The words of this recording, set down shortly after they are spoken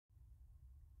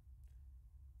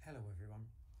Hello everyone,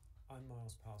 I'm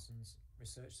Miles Parsons,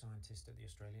 Research Scientist at the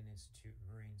Australian Institute of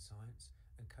Marine Science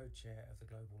and Co-Chair of the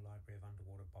Global Library of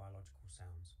Underwater Biological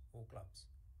Sounds, or GLUBS,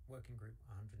 Working Group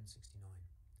 169.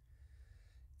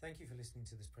 Thank you for listening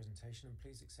to this presentation and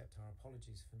please accept our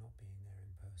apologies for not being there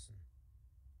in person.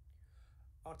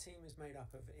 Our team is made up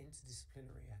of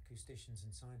interdisciplinary acousticians and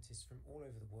scientists from all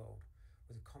over the world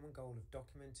with a common goal of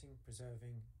documenting,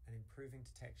 preserving and improving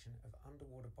detection of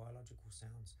underwater biological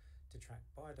sounds to track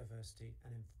biodiversity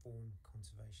and inform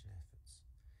conservation efforts.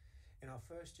 In our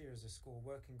first year as a SCOR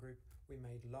working group, we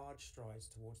made large strides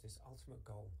towards this ultimate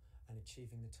goal and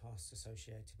achieving the tasks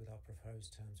associated with our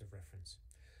proposed terms of reference.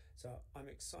 So I'm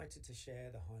excited to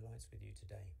share the highlights with you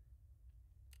today.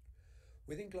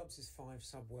 Within GLUBS' 5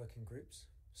 sub-working groups,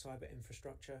 cyber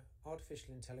infrastructure,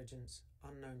 artificial intelligence,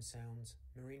 unknown sounds,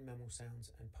 marine mammal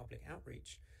sounds and public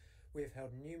outreach, we have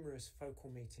held numerous focal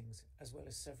meetings as well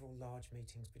as several large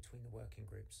meetings between the working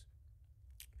groups.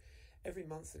 Every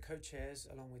month the co-chairs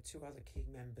along with 2 other key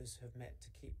members have met to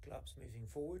keep GLUBS moving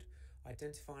forward,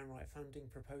 identify and write funding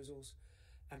proposals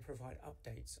and provide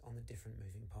updates on the different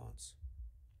moving parts.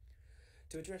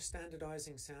 To address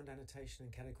standardising sound annotation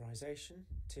and categorisation,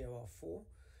 TOR4,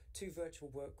 2 virtual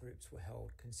work groups were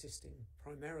held consisting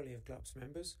primarily of GLUBS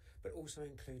members but also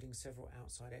including several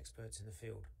outside experts in the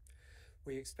field.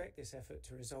 We expect this effort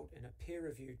to result in a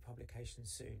peer-reviewed publication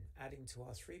soon, adding to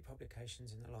our 3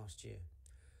 publications in the last year.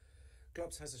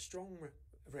 GLUBS has a strong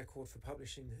record for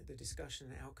publishing the discussion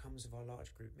and outcomes of our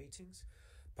large group meetings.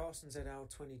 Parsons et al.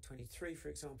 2023, for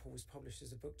example, was published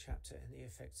as a book chapter in the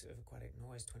Effects of Aquatic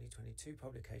Noise 2022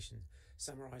 publication,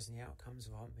 summarising the outcomes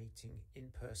of our meeting in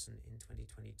person in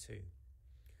 2022.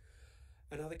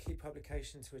 Another key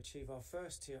publication to achieve our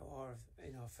first TOR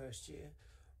in our first year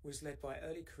was led by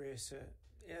early career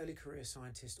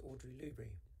scientist Audrey Luby.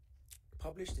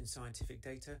 Published in Scientific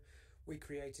Data, we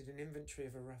created an inventory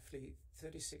of a roughly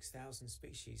 36,000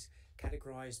 species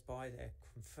categorised by their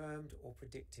confirmed or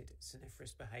predicted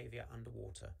soniferous behaviour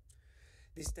underwater.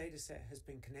 This dataset has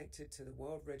been connected to the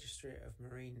World Registry of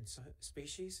Marine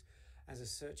Species as a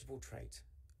searchable trait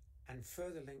and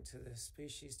further linked to the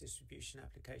species distribution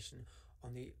application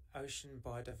on the Ocean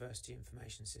Biodiversity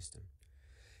Information System.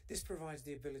 This provides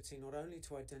the ability not only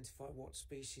to identify what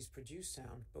species produce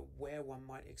sound, but where one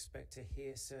might expect to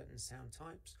hear certain sound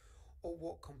types, or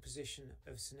what composition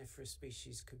of soniferous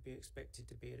species could be expected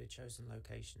to be at a chosen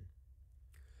location.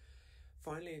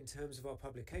 Finally, in terms of our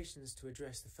publications, to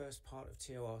address the first part of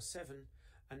TOR7,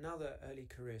 another early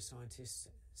career scientist,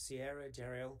 Sierra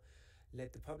Jariel,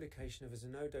 led the publication of a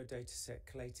Zenodo dataset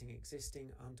collating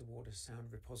existing underwater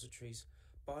sound repositories,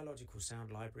 biological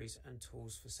sound libraries and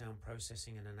tools for sound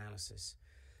processing and analysis.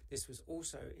 This was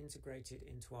also integrated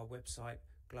into our website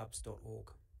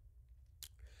glubs.org.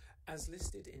 As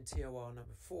listed in TOR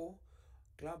number 4,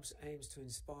 GLUBS aims to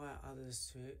inspire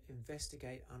others to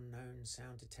investigate unknown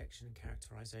sound detection and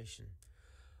characterization.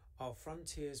 Our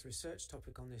Frontiers research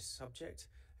topic on this subject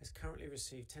has currently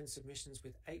received 10 submissions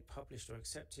with 8 published or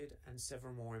accepted and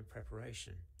several more in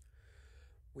preparation.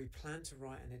 We plan to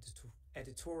write an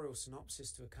editorial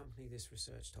synopsis to accompany this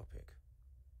research topic.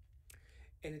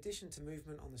 In addition to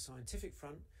movement on the scientific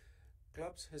front,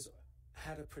 GLUBS has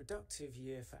had a productive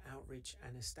year for outreach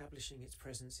and establishing its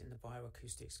presence in the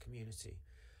bioacoustics community.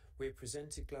 We have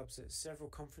presented GLUBS at several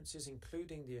conferences,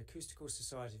 including the Acoustical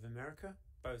Society of America,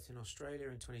 both in Australia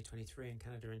in 2023 and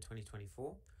Canada in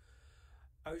 2024,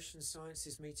 Ocean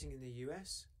Sciences meeting in the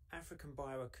US, African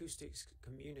Bioacoustics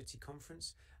Community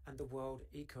Conference and the World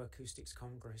Ecoacoustics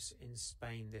Congress in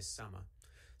Spain this summer,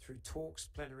 through talks,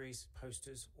 plenaries,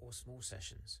 posters or small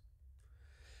sessions.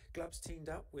 GLUBS teamed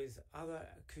up with other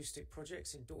acoustic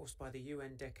projects endorsed by the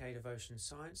UN Decade of Ocean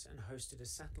Science and hosted a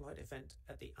satellite event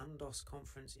at the UNDOS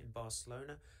conference in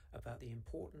Barcelona about the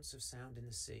importance of sound in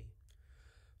the sea.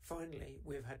 Finally,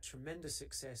 we have had tremendous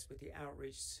success with the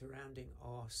outreach surrounding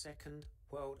our second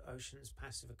World Oceans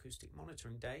Passive Acoustic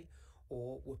Monitoring Day,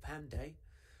 or WPAM Day,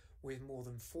 with more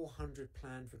than 400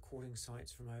 planned recording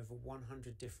sites from over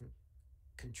 100 different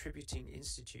contributing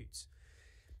institutes.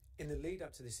 In the lead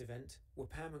up to this event,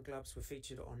 WPAM and GLUBS were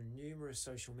featured on numerous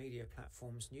social media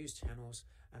platforms, news channels,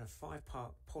 and a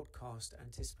 5-part podcast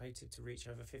anticipated to reach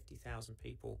over 50,000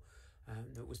 people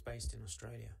that was based in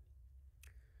Australia.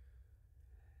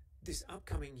 This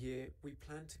upcoming year, we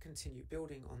plan to continue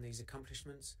building on these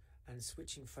accomplishments and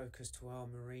switching focus to our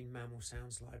marine mammal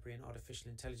sounds library and artificial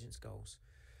intelligence goals.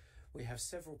 We have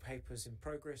several papers in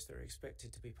progress that are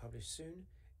expected to be published soon,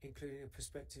 including a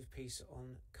perspective piece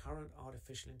on current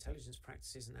artificial intelligence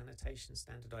practices and annotation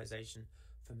standardization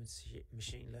for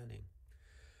machine learning.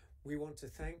 We want to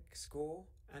thank SCOR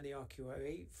and the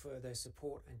RQOE for their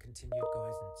support and continued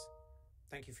guidance.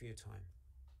 Thank you for your time.